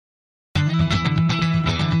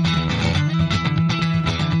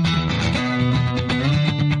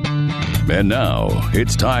And now,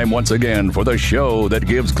 it's time once again for the show that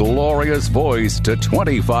gives glorious voice to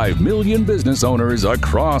 25 million business owners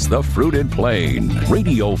across the fruited plain.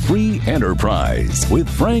 Radio Free Enterprise with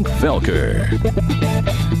Frank Felker.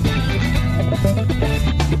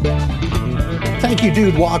 Thank you,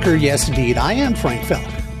 Dude Walker. Yes, indeed, I am Frank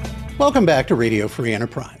Felker. Welcome back to Radio Free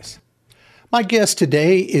Enterprise. My guest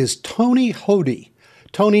today is Tony Hohde.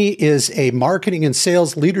 Tony is a marketing and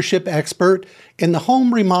sales leadership expert in the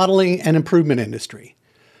home remodeling and improvement industry.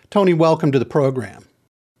 Tony, welcome to the program.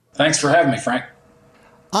 Thanks for having me, Frank.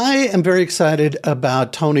 I am very excited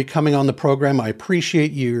about Tony coming on the program. I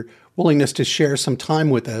appreciate your willingness to share some time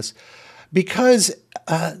with us because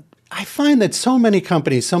I find that so many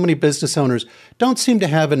companies, so many business owners don't seem to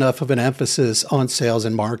have enough of an emphasis on sales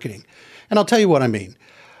and marketing. And I'll tell you what I mean.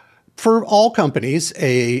 For all companies,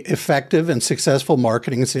 an effective and successful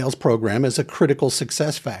marketing and sales program is a critical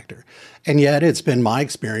success factor. And yet it's been my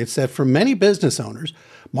experience that for many business owners,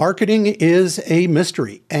 marketing is a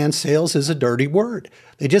mystery and sales is a dirty word.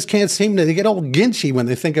 They just can't seem to, they get all ginchy when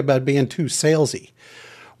they think about being too salesy.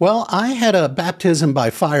 Well, I had a baptism by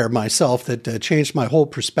fire myself that changed my whole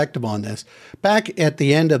perspective on this back at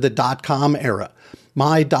the end of the .com era.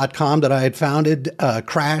 My .com that I had founded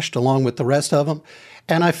crashed along with the rest of them.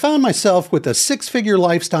 And I found myself with a six-figure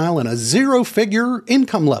lifestyle and a zero-figure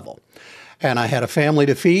income level. And I had a family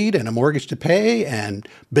to feed and a mortgage to pay and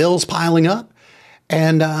bills piling up.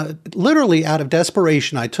 And literally out of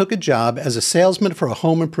desperation, I took a job as a salesman for a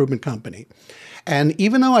home improvement company. And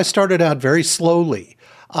even though I started out very slowly,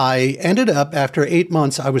 I ended up, after 8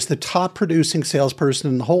 months, I was the top producing salesperson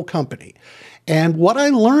in the whole company. And what I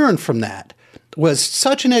learned from that was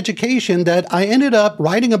such an education that I ended up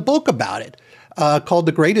writing a book about it. Called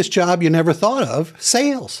The Greatest Job You Never Thought of,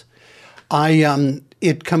 Sales.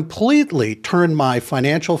 It completely turned my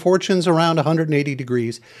financial fortunes around 180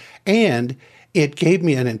 degrees, and it gave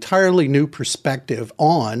me an entirely new perspective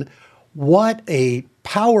on what a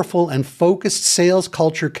powerful and focused sales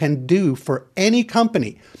culture can do for any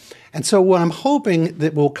company. And so what I'm hoping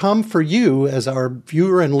that will come for you as our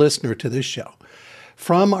viewer and listener to this show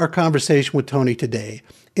from our conversation with Tony today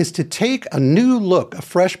is to take a new look, a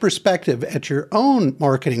fresh perspective at your own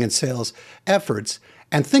marketing and sales efforts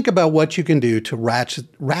and think about what you can do to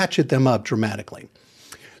ratchet them up dramatically.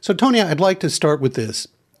 So, Tony, I'd like to start with this.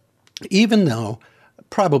 Even though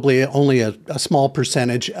probably only a small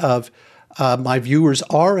percentage of my viewers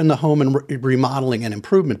are in the home and remodeling and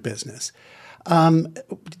improvement business,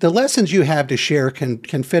 the lessons you have to share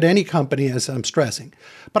can fit any company, as I'm stressing.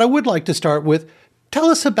 But I would like to start with, tell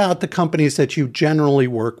us about the companies that you generally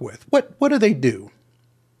work with. What do they do?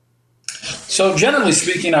 So generally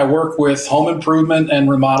speaking, I work with home improvement and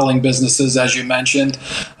remodeling businesses, as you mentioned.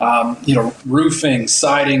 Roofing,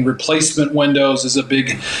 siding, replacement windows is a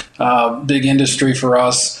big industry for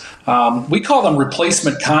us. We call them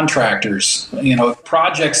replacement contractors,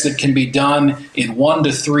 projects that can be done in 1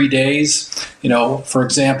 to 3 days. For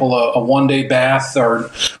example, a one-day bath or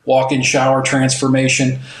walk-in shower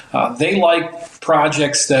transformation. They like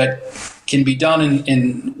projects that can be done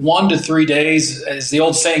in 1 to 3 days. As the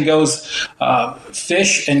old saying goes,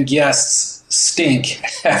 fish and guests stink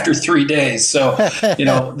after 3 days. So,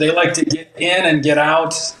 they like to get in and get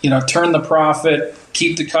out, turn the profit,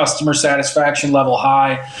 keep the customer satisfaction level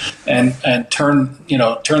high, and turn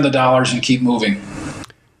the dollars and keep moving.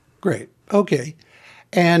 Great. Okay.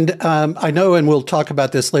 And I know, and we'll talk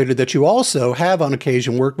about this later, that you also have on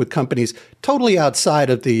occasion worked with companies totally outside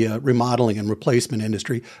of the remodeling and replacement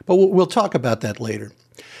industry, but we'll talk about that later.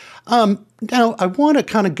 Now, I want to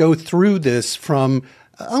kind of go through this from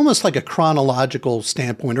almost like a chronological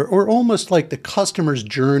standpoint, or almost like the customer's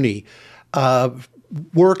journey of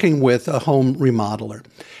working with a home remodeler.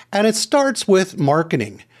 And it starts with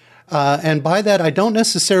marketing. And by that, I don't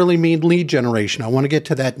necessarily mean lead generation. I want to get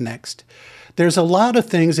to that next. There's a lot of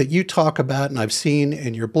things that you talk about, and I've seen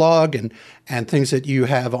in your blog and things that you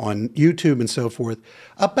have on YouTube and so forth,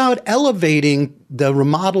 about elevating the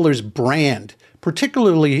remodeler's brand,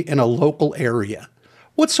 particularly in a local area.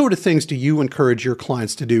 What sort of things do you encourage your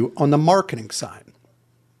clients to do on the marketing side?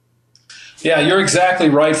 Yeah, you're exactly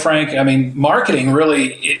right, Frank. I mean, marketing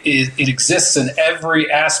really, it exists in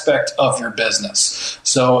every aspect of your business.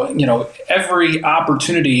 So, every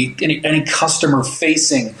opportunity, any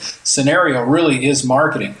customer-facing scenario really is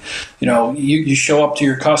marketing. You show up to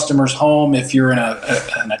your customer's home if you're in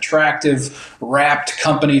an attractive, wrapped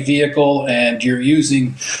company vehicle and you're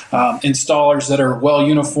using installers that are well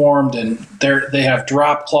uniformed and they have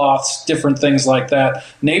drop cloths, different things like that.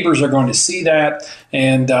 Neighbors are going to see that,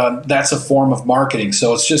 and that's a form of marketing.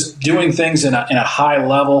 So it's just doing things in a high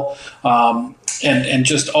level. and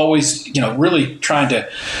just always, really trying to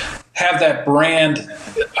have that brand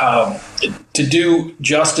to do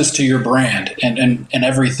justice to your brand and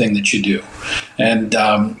everything that you do. And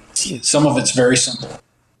some of it's very simple.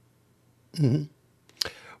 Mm-hmm.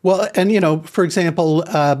 Well, and, for example,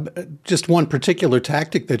 just one particular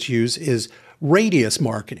tactic that's used is radius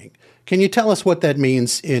marketing. Can you tell us what that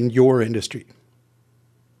means in your industry?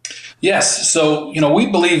 Yes. So, we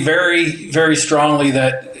believe very, very strongly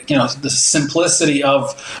that, the simplicity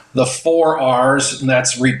of the 4 R's, and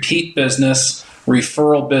that's repeat business,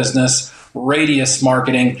 referral business, radius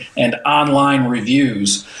marketing, and online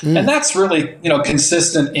reviews. And that's really,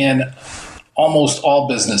 consistent in almost all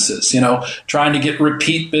businesses, trying to get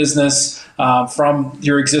repeat business from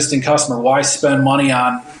your existing customer. Why spend money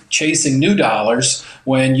on chasing new dollars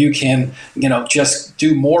when you can, just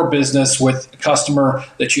do more business with a customer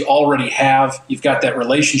that you already have? You've got that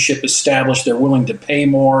relationship established. They're willing to pay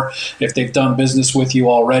more if they've done business with you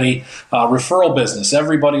already. Referral business.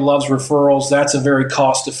 Everybody loves referrals. That's a very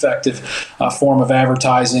cost-effective form of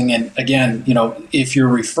advertising. And again, if you're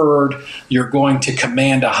referred, you're going to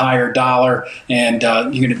command a higher dollar, and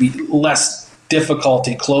you're going to be less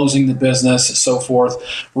difficulty closing the business and so forth.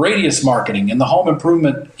 Radius marketing in the home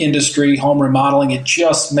improvement industry, home remodeling, it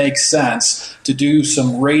just makes sense to do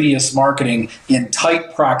some radius marketing in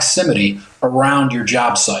tight proximity around your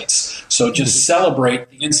job sites. So just celebrate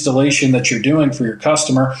the installation that you're doing for your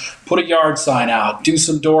customer. Put a yard sign out, do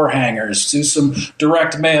some door hangers, do some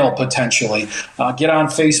direct mail potentially. Get on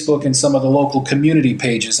Facebook and some of the local community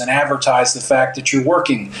pages and advertise the fact that you're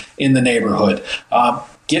working in the neighborhood.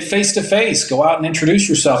 Get face-to-face. Go out and introduce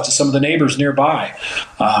yourself to some of the neighbors nearby.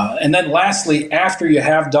 And then lastly, after you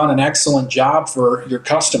have done an excellent job for your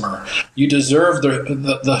customer, you deserve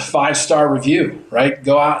the 5-star review, right?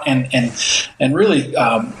 Go out and really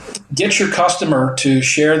get your customer to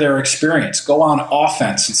share their experience. Go on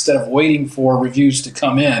offense instead of waiting for reviews to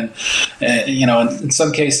come in. In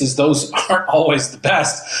some cases, those aren't always the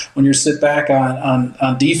best when you sit back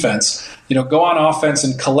on defense. Go on offense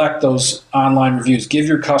and collect those online reviews. Give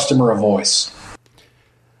your customer a voice.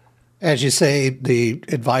 As you say, the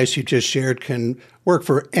advice you just shared can work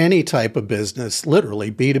for any type of business,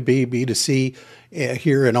 literally B2B, B2C,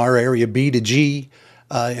 here in our area, B2G,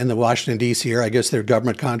 in the Washington, D.C. area. I guess there are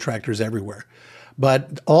government contractors everywhere.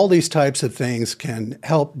 But all these types of things can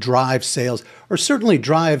help drive sales, or certainly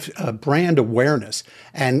drive brand awareness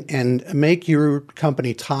and make your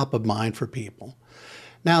company top of mind for people.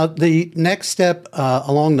 Now, the next step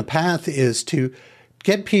along the path is to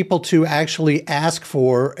get people to actually ask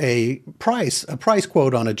for a price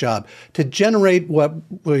quote on a job, to generate what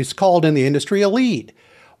was called in the industry a lead.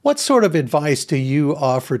 What sort of advice do you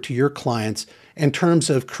offer to your clients in terms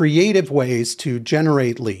of creative ways to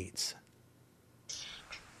generate leads?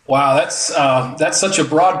 Wow, that's such a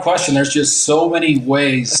broad question. There's just so many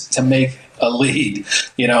ways to make a lead.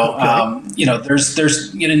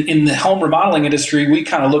 There's in the home remodeling industry, we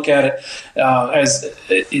kind of look at it as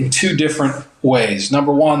in 2 different ways.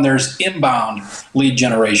 Number one, there's inbound lead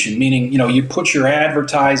generation, meaning, you put your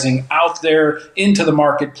advertising out there into the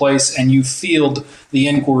marketplace and you field the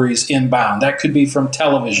inquiries inbound. That could be from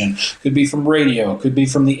television, could be from radio, could be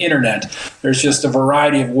from the internet. There's just a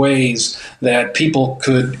variety of ways that people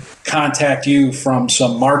could contact you from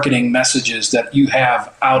some marketing messages that you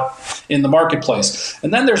have out in the marketplace.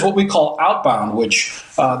 And then there's what we call outbound, which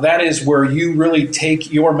that is where you really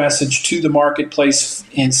take your message to the marketplace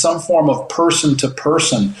in some form of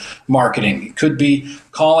person-to-person marketing. It could be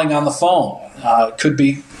calling on the phone. It could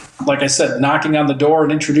be, like I said, knocking on the door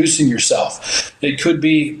and introducing yourself. It could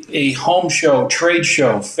be a home show, trade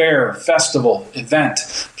show, fair, festival, event,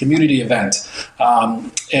 community event.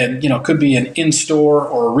 And, could be an in-store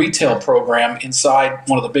or a retail program inside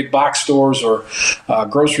one of the big box stores or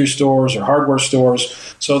grocery stores or hardware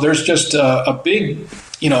stores. So there's just a big,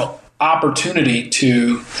 opportunity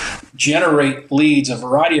to generate leads a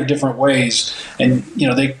variety of different ways. And,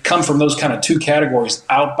 they come from those kind of 2 categories,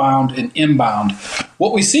 outbound and inbound.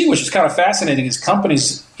 What we see, which is kind of fascinating, is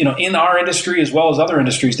companies, in our industry as well as other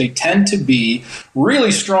industries, they tend to be really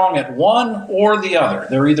strong at one or the other.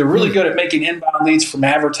 They're either really good at making inbound leads from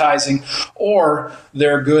advertising, or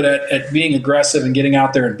they're good at being aggressive and getting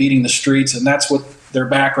out there and beating the streets. And that's what their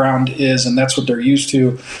background is, and that's what they're used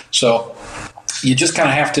to. So you just kind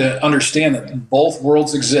of have to understand that both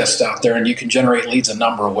worlds exist out there, and you can generate leads a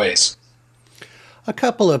number of ways. A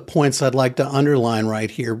couple of points I'd like to underline right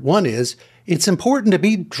here. One is it's important to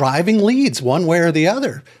be driving leads one way or the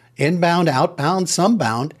other, inbound, outbound,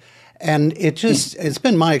 somebound. And it's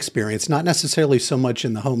been my experience, not necessarily so much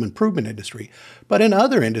in the home improvement industry, but in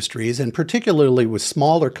other industries, and particularly with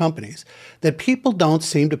smaller companies, that people don't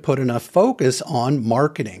seem to put enough focus on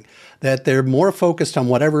marketing, that they're more focused on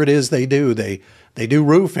whatever it is they do. They do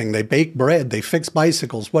roofing, they bake bread, they fix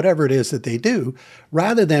bicycles, whatever it is that they do,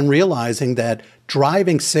 rather than realizing that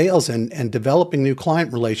driving sales and developing new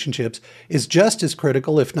client relationships is just as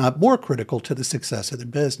critical, if not more critical, to the success of the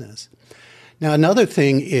business. Now, another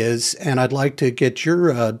thing is, and I'd like to get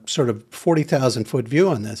your sort of 40,000-foot view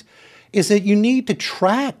on this, is that you need to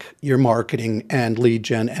track your marketing and lead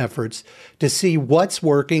gen efforts to see what's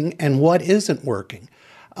working and what isn't working.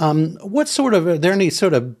 Are there any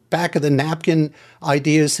sort of back of the napkin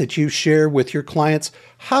ideas that you share with your clients?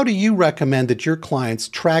 How do you recommend that your clients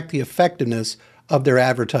track the effectiveness of their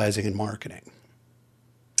advertising and marketing?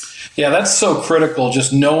 Yeah, that's so critical,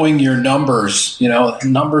 just knowing your numbers.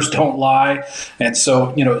 Numbers don't lie. And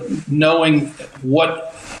so, knowing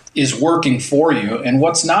what is working for you and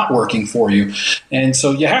what's not working for you. And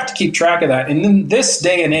so you have to keep track of that. And in this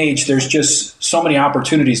day and age, there's just so many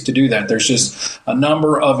opportunities to do that. There's just a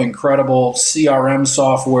number of incredible CRM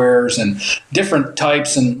softwares and different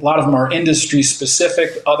types, and a lot of them are industry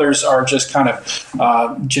specific. Others are just kind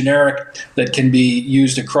of generic that can be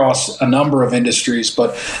used across a number of industries.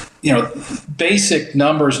 But basic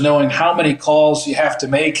numbers, knowing how many calls you have to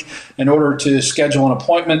make in order to schedule an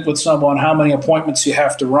appointment with someone, how many appointments you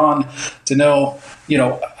have to run to know,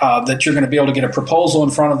 that you're going to be able to get a proposal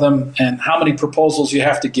in front of them, and how many proposals you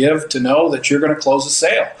have to give to know that you're going to close a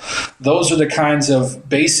sale. Those are the kinds of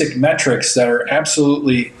basic metrics that are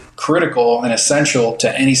absolutely critical and essential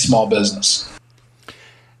to any small business.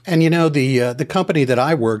 And the company that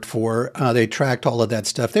I worked for, they tracked all of that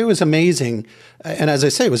stuff. It was amazing. And as I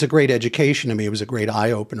say, it was a great education to me. It was a great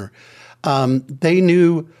eye-opener. They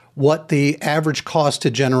knew what the average cost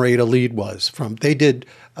to generate a lead was they did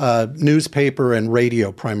newspaper and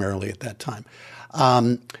radio primarily at that time.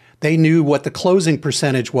 They knew what the closing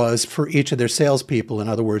percentage was for each of their salespeople. In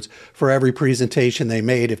other words, for every presentation they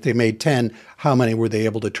made, if they made 10, how many were they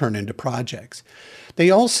able to turn into projects? They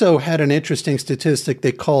also had an interesting statistic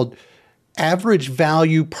they called average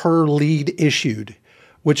value per lead issued,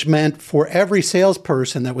 which meant for every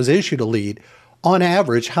salesperson that was issued a lead, on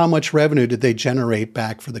average, how much revenue did they generate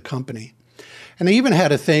back for the company? And they even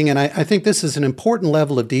had a thing, and I think this is an important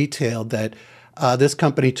level of detail that this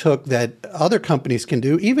company took that other companies can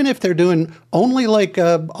do, even if they're doing only like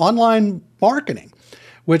online marketing,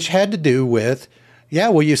 which had to do with,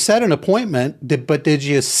 you set an appointment, but did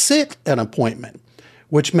you sit an appointment?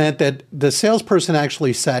 Which meant that the salesperson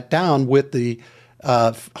actually sat down with the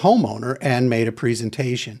homeowner and made a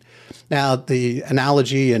presentation. Now, the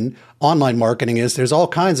analogy in online marketing is there's all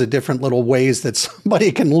kinds of different little ways that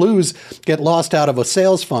somebody can get lost out of a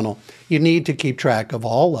sales funnel. You need to keep track of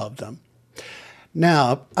all of them.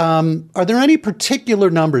 Now, are there any particular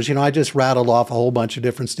numbers? I just rattled off a whole bunch of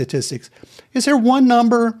different statistics. Is there one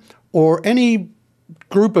number or any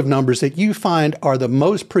group of numbers that you find are the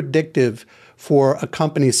most predictive for a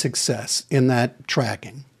company's success in that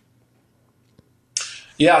tracking?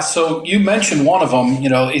 Yeah, so you mentioned one of them.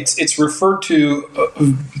 It's referred to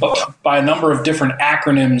by a number of different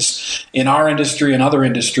acronyms in our industry and other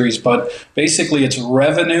industries, but basically it's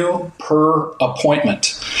revenue per appointment.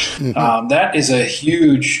 Mm-hmm. That is a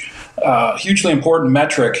hugely important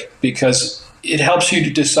metric because it helps you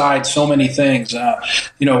to decide so many things.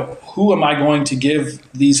 Who am I going to give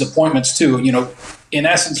these appointments to? In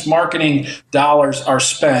essence, marketing dollars are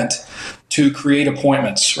spent to create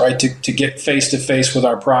appointments, right? To get face-to-face with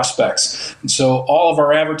our prospects. And so all of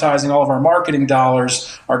our advertising, all of our marketing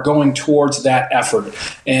dollars are going towards that effort.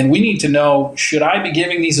 And we need to know, should I be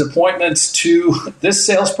giving these appointments to this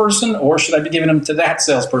salesperson or should I be giving them to that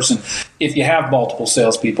salesperson if you have multiple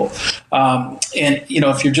salespeople?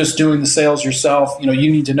 If you're just doing the sales yourself, you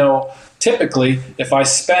need to know, typically, if I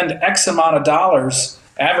spend X amount of dollars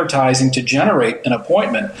advertising to generate an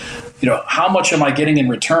appointment, how much am I getting in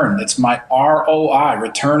return? That's my ROI,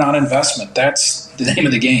 return on investment. That's the name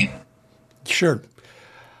of the game. Sure.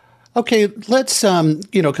 Okay, let's,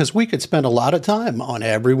 because we could spend a lot of time on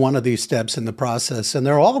every one of these steps in the process, and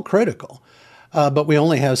they're all critical, but we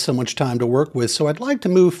only have so much time to work with. So I'd like to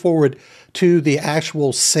move forward to the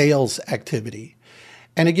actual sales activity.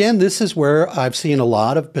 And again, this is where I've seen a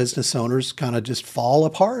lot of business owners kind of just fall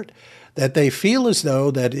apart, that they feel as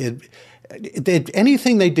though that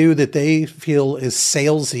anything they do that they feel is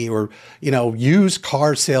salesy or, used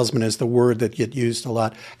car salesman is the word that gets used a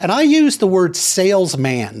lot. And I use the word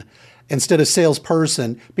salesman instead of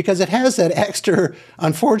salesperson, because it has that extra,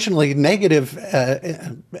 unfortunately, negative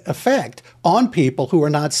effect on people who are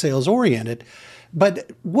not sales oriented.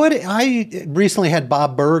 But what I recently had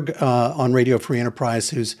Bob Berg on Radio Free Enterprise,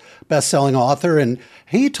 who's best-selling author, and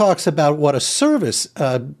he talks about what a service,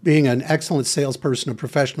 being an excellent salesperson, a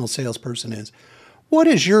professional salesperson is. What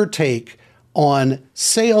is your take on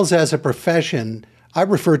sales as a profession? I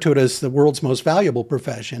refer to it as the world's most valuable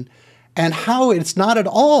profession, and how it's not at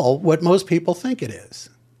all what most people think it is.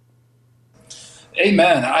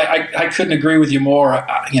 Amen. I couldn't agree with you more.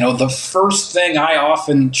 The first thing I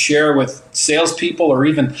often share with salespeople or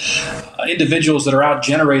even individuals that are out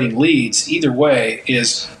generating leads, either way,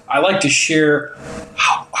 is I like to share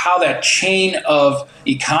how that chain of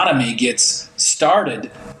economy gets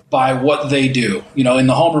started by what they do. In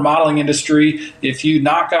the home remodeling industry, if you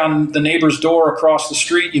knock on the neighbor's door across the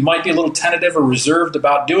street, you might be a little tentative or reserved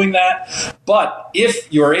about doing that. But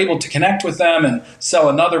if you're able to connect with them and sell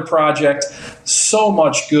another project, so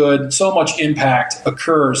much good, so much impact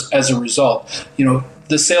occurs as a result.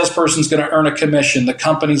 The salesperson's going to earn a commission. The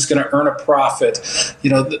company's going to earn a profit.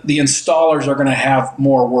 The installers are going to have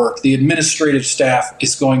more work. The administrative staff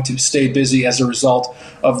is going to stay busy as a result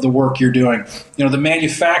of the work you're doing. The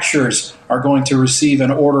manufacturers are going to receive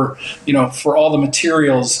an order, for all the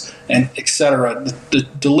materials and et cetera. The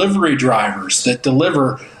delivery drivers that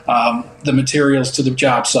deliver the materials to the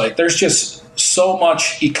job site. There's just so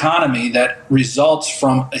much economy that results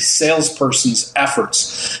from a salesperson's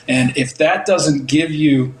efforts. And if that doesn't give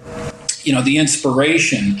you, the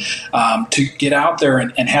inspiration to get out there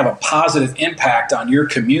and have a positive impact on your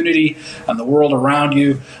community, on the world around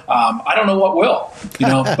you, I don't know what will.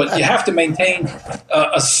 But you have to maintain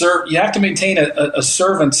a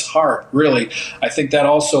servant's heart. Really, I think that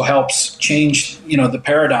also helps change the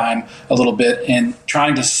paradigm a little bit in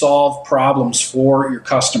trying to solve problems for your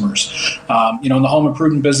customers. In the home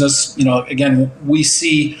improvement business, again, we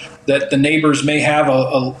see that the neighbors may have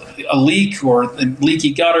a leak or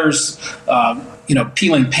leaky gutters,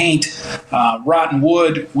 peeling paint, rotten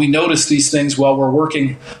wood. We notice these things while we're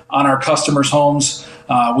working on our customers' homes.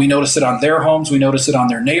 We notice it on their homes. We notice it on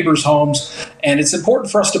their neighbors' homes. And it's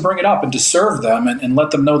important for us to bring it up and to serve them and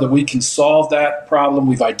let them know that we can solve that problem.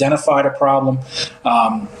 We've identified a problem.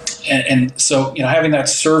 And so, having that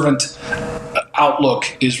servant outlook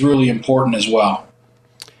is really important as well.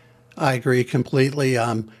 I agree completely.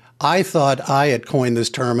 I thought I had coined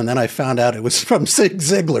this term, and then I found out it was from Zig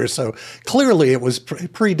Ziglar, so clearly it was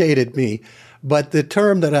predated me. But the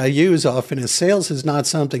term that I use often is sales is not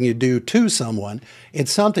something you do to someone,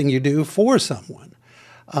 it's something you do for someone.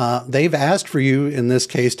 They've asked for you, in this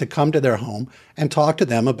case, to come to their home and talk to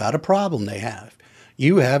them about a problem they have.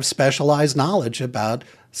 You have specialized knowledge about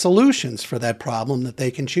solutions for that problem that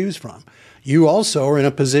they can choose from. You also are in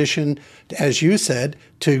a position, as you said,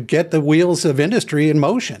 to get the wheels of industry in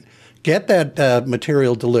motion, get that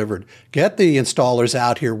material delivered, get the installers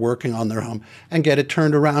out here working on their home, and get it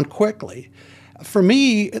turned around quickly. For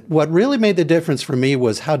me, what really made the difference for me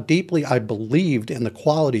was how deeply I believed in the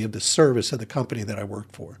quality of the service of the company that I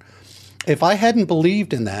worked for. If I hadn't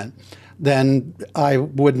believed in that, then I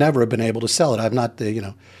would never have been able to sell it. I'm not,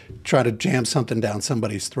 try to jam something down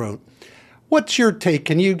somebody's throat. What's your take?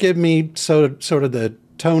 Can you give me sort of the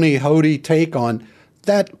Tony Hoty take on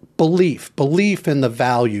that belief in the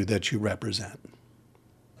value that you represent?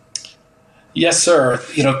 Yes, sir.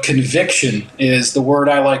 Conviction is the word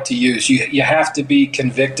I like to use. You have to be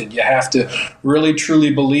convicted. You have to really,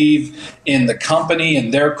 truly believe in the company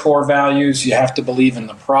and their core values. You have to believe in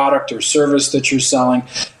the product or service that you're selling.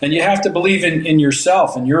 And you have to believe in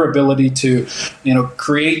yourself and your ability to,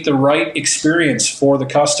 create the right experience for the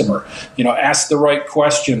customer. Ask the right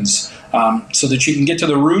questions. So that you can get to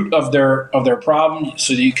the root of their problem,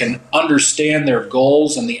 so that you can understand their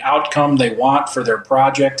goals and the outcome they want for their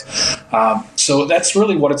project. So that's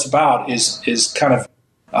really what it's about, is kind of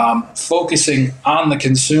focusing on the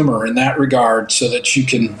consumer in that regard, so that you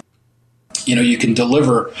can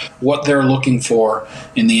deliver what they're looking for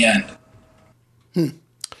in the end.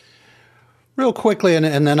 Real quickly,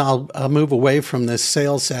 and then I'll move away from this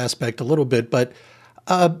sales aspect a little bit, but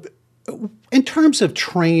in terms of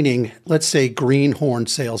training, let's say greenhorn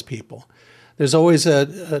salespeople, there's always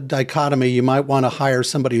a dichotomy. You might want to hire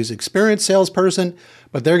somebody who's an experienced salesperson,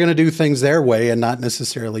 but they're going to do things their way and not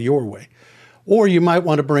necessarily your way. Or you might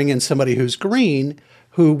want to bring in somebody who's green,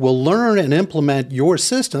 who will learn and implement your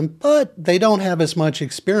system, but they don't have as much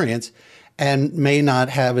experience and may not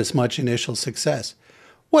have as much initial success.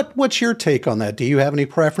 What's your take on that? Do you have any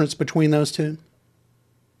preference between those two?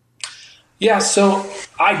 Yeah, so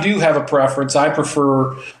I do have a preference. I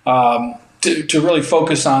prefer, to really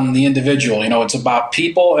focus on the individual. It's about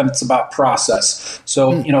people and it's about process.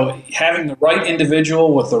 So, having the right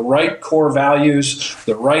individual with the right core values,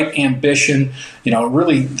 the right ambition,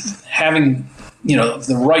 really having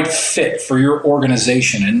the right fit for your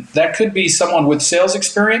organization. And that could be someone with sales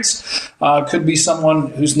experience, could be someone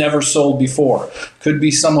who's never sold before, could be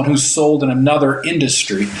someone who's sold in another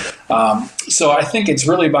industry. So I think it's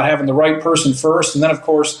really about having the right person first, and then, of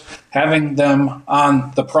course, having them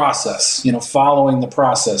on the process, following the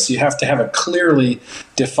process. You have to have a clearly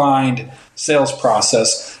defined sales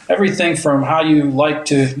process. Everything from how you like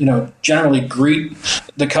to, generally greet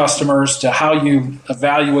the customers to how you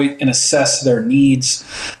evaluate and assess their needs,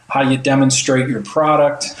 how you demonstrate your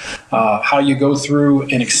product, how you go through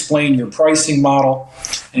and explain your pricing model,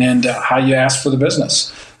 and how you ask for the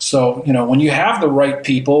business. So, when you have the right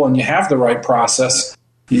people and you have the right process,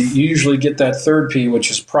 you usually get that third P, which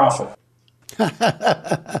is profit.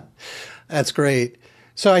 That's great.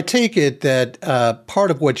 So I take it that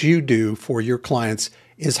part of what you do for your clients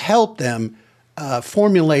is help them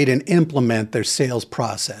formulate and implement their sales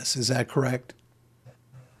process. Is that correct?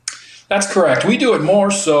 That's correct. We do it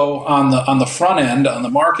more so on the front end, on the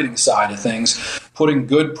marketing side of things, putting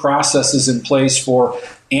good processes in place for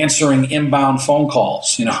answering inbound phone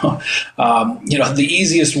calls. The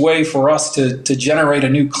easiest way for us to generate a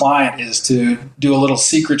new client is to do a little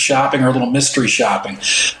secret shopping or a little mystery shopping.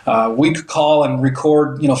 We could call and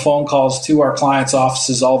record, phone calls to our clients'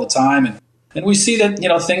 offices all the time, and we see that,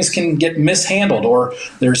 things can get mishandled, or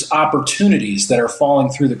there's opportunities that are falling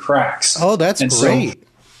through the cracks. Oh, that's great. So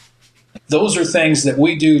those are things that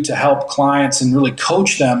we do to help clients and really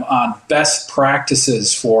coach them on best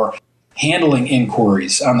practices for handling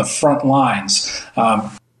inquiries on the front lines.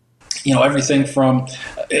 Everything from,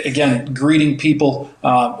 again, greeting people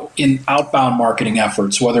in outbound marketing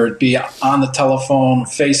efforts, whether it be on the telephone,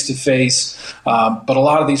 face-to-face. But a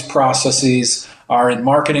lot of these processes are in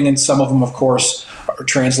marketing, and some of them, of course,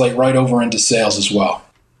 translate right over into sales as well.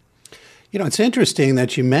 It's interesting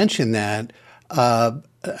that you mentioned that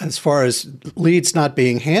as far as leads not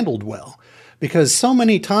being handled well, because so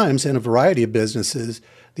many times in a variety of businesses,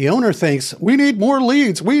 the owner thinks, we need more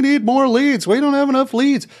leads, we don't have enough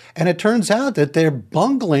leads. And it turns out that they're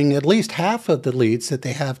bungling at least half of the leads that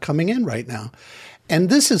they have coming in right now. And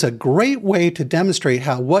this is a great way to demonstrate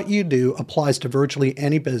how what you do applies to virtually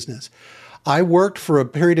any business. I worked for a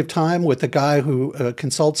period of time with a guy who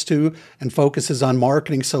consults to and focuses on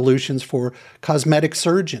marketing solutions for cosmetic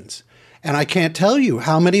surgeons. And I can't tell you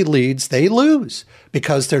how many leads they lose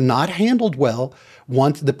because they're not handled well.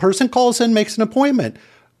 Once the person calls in, makes an appointment,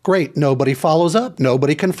 great, nobody follows up.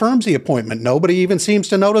 Nobody confirms the appointment. Nobody even seems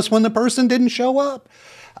to notice when the person didn't show up.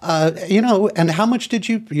 And how much did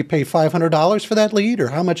you pay $500 for that lead, or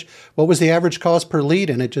what was the average cost per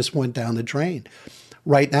lead? And it just went down the drain.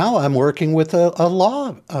 Right now, I'm working with a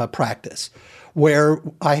law practice where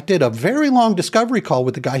I did a very long discovery call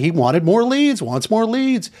with the guy. He wanted more leads, wants more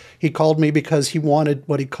leads. He called me because he wanted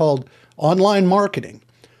what he called online marketing.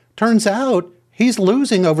 Turns out he's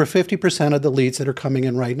losing over 50% of the leads that are coming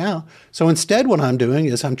in right now. So instead, what I'm doing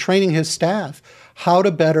is I'm training his staff how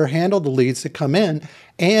to better handle the leads that come in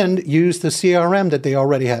and use the CRM that they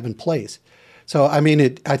already have in place. So,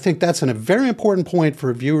 I think that's a very important point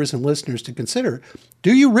for viewers and listeners to consider.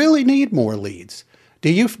 Do you really need more leads? Do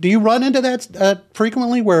you run into that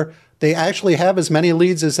frequently, where they actually have as many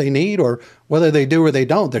leads as they need, or whether they do or they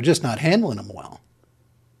don't, they're just not handling them well?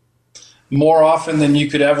 More often than you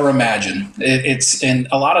could ever imagine. And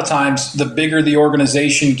a lot of times, the bigger the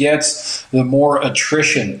organization gets, the more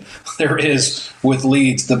attrition there is with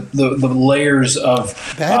leads. The layers of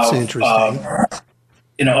interesting.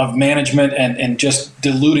 Of management and just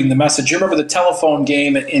diluting the message. You remember the telephone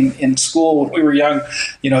game in school when we were young?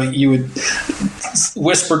 You would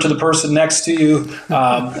whisper to the person next to you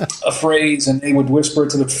a phrase, and they would whisper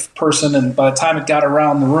it to the person, and by the time it got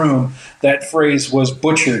around the room, that phrase was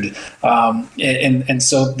butchered. And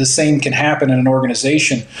so the same can happen in an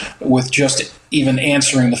organization with just even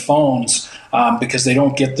answering the phones. Because they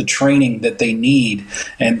don't get the training that they need.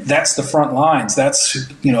 And that's the front lines. That's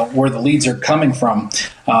where the leads are coming from.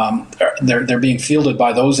 They're being fielded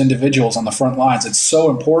by those individuals on the front lines. It's so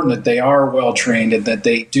important that they are well trained and that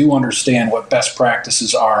they do understand what best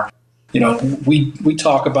practices are. We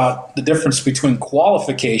talk about the difference between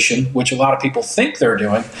qualification, which a lot of people think they're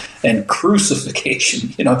doing, and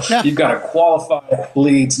crucifixion. You've got to qualify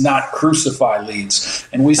leads, not crucify leads.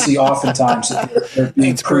 And we see oftentimes that they're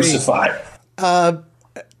being crucified.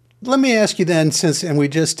 Let me ask you then, and we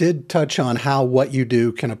just did touch on how what you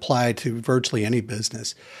do can apply to virtually any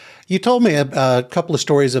business. You told me a couple of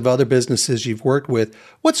stories of other businesses you've worked with.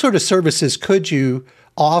 What sort of services could you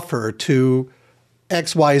offer to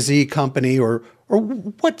XYZ company, or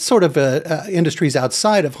what sort of industries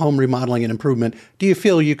outside of home remodeling and improvement do you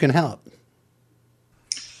feel you can help?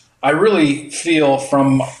 I really feel,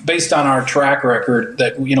 based on our track record,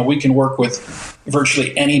 that we can work with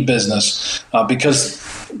virtually any business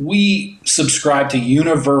because we subscribe to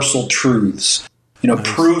universal truths, nice.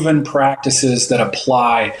 Proven practices that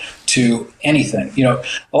apply to anything. A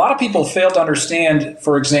lot of people fail to understand,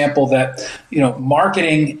 for example, that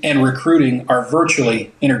marketing and recruiting are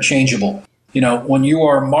virtually interchangeable. When you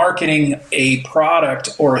are marketing a product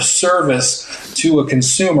or a service to a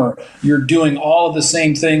consumer, you're doing all of the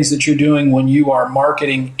same things that you're doing when you are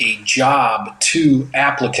marketing a job to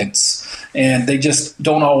applicants. And they just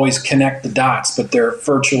don't always connect the dots, but they're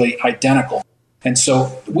virtually identical. And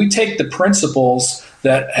so we take the principles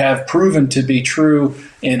that have proven to be true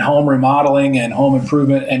in home remodeling and home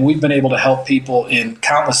improvement, and we've been able to help people in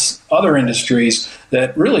countless other industries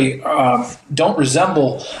that really don't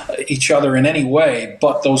resemble each other in any way,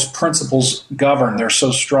 but those principles govern. They're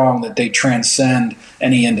so strong that they transcend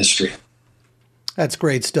any industry. That's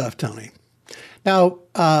great stuff, Tony. Now,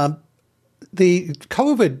 the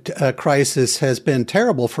COVID crisis has been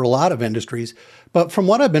terrible for a lot of industries, but from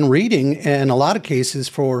what I've been reading, in a lot of cases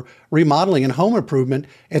for remodeling and home improvement,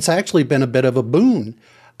 it's actually been a bit of a boon.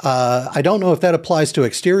 I don't know if that applies to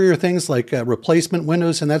exterior things like replacement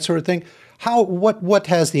windows and that sort of thing. What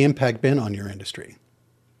has the impact been on your industry?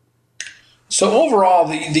 So overall,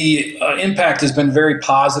 the impact has been very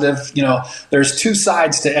positive. There's two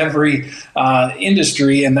sides to every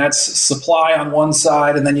industry, and that's supply on one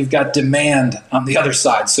side, and then you've got demand on the other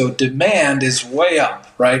side. So demand is way up,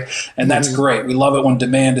 right? And that's great. We love it when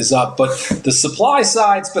demand is up, but the supply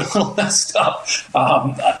side's been a little messed up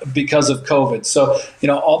because of COVID. So,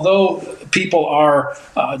 although people are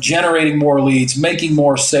generating more leads, making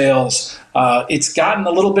more sales, it's gotten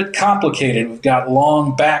a little bit complicated. We've got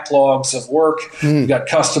long backlogs of work. We've got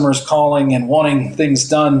customers calling and wanting things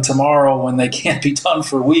done tomorrow when they can't be done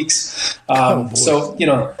for weeks. So,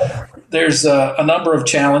 there's a number of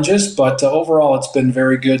challenges, but overall it's been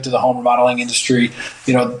very good to the home remodeling industry.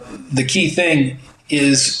 The key thing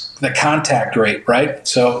is the contact rate, right?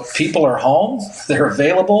 So people are home, they're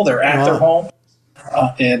available, they're at their home.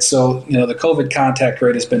 And so, the COVID contact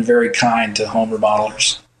rate has been very kind to home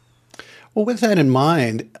remodelers. Well, with that in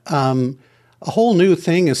mind, a whole new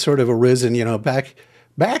thing has sort of arisen.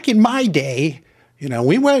 Back in my day,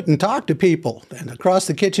 we went and talked to people and across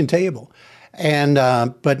the kitchen table, and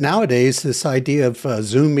but nowadays this idea of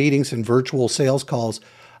Zoom meetings and virtual sales calls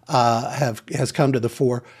has come to the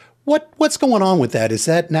fore. What's going on with that? Is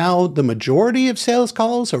that now the majority of sales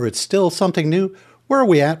calls, or it's still something new? Where are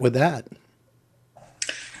we at with that?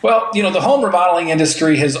 Well, the home remodeling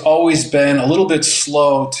industry has always been a little bit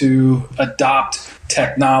slow to adopt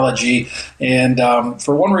technology. And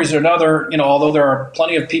for one reason or another, although there are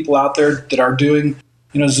plenty of people out there that are doing,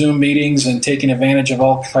 Zoom meetings and taking advantage of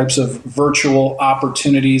all types of virtual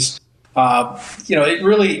opportunities, it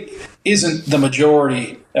really isn't the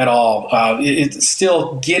majority at all. It's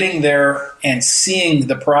still getting there and seeing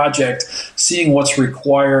the project, seeing what's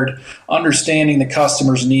required, understanding the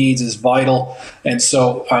customer's needs is vital. And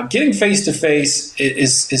so getting face-to-face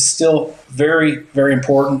is still very, very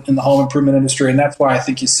important in the home improvement industry. And that's why I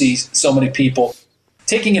think you see so many people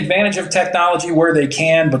taking advantage of technology where they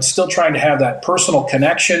can, but still trying to have that personal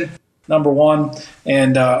connection, number one,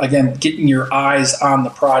 and again, getting your eyes on the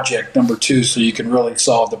project, number two, so you can really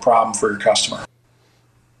solve the problem for your customer.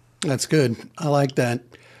 That's good. I like that.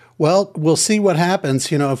 Well, we'll see what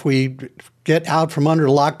happens. If we get out from under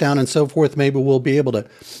lockdown and so forth, maybe we'll be able to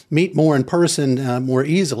meet more in person more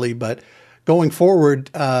easily. But going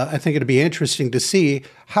forward, I think it'd be interesting to see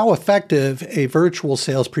how effective a virtual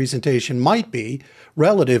sales presentation might be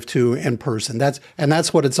relative to in person.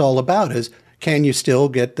 That's what it's all about, is can you still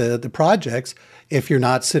get the projects if you're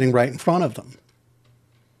not sitting right in front of them?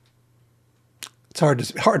 It's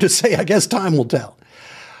hard to say. I guess time will tell.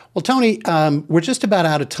 Well, Tony, we're just about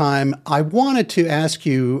out of time. I wanted to ask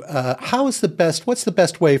you, what's the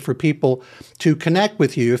best way for people to connect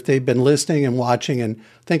with you if they've been listening and watching and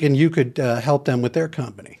thinking you could help them with their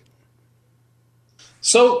company?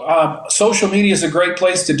 So social media is a great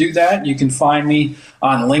place to do that. You can find me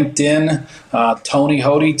on LinkedIn, Tony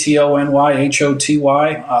Hoty,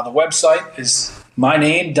 TonyHoty. The website is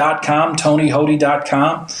myname.com,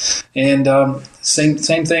 TonyHoty.com. And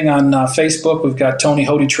same thing on Facebook. We've got Tony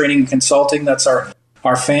Hoty Training and Consulting. That's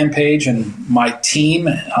our fan page, and my team,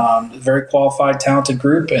 very qualified, talented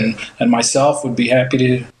group, and myself would be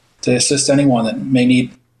happy to assist anyone that may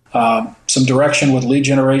need some direction with lead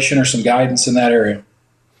generation or some guidance in that area.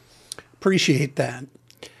 Appreciate that.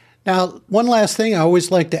 Now, one last thing I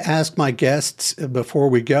always like to ask my guests before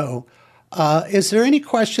we go. Is there any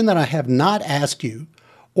question that I have not asked you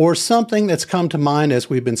or something that's come to mind as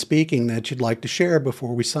we've been speaking that you'd like to share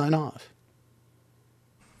before we sign off?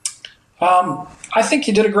 I think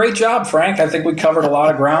you did a great job, Frank. I think we covered a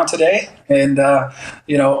lot of ground today. And,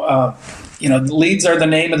 leads are the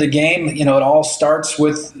name of the game. It all starts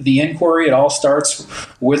with the inquiry. It all starts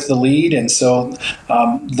with the lead. And so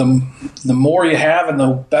the more you have and the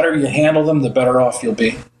better you handle them, the better off you'll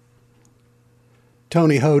be.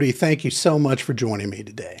 Tony Hote, thank you so much for joining me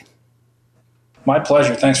today. My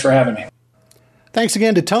pleasure. Thanks for having me. Thanks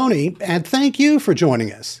again to Tony, and thank you for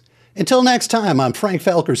joining us. Until next time, I'm Frank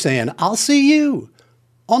Felker saying, I'll see you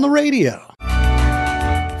on the radio.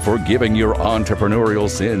 Forgiving your entrepreneurial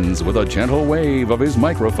sins with a gentle wave of his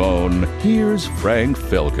microphone, here's Frank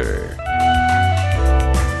Felker.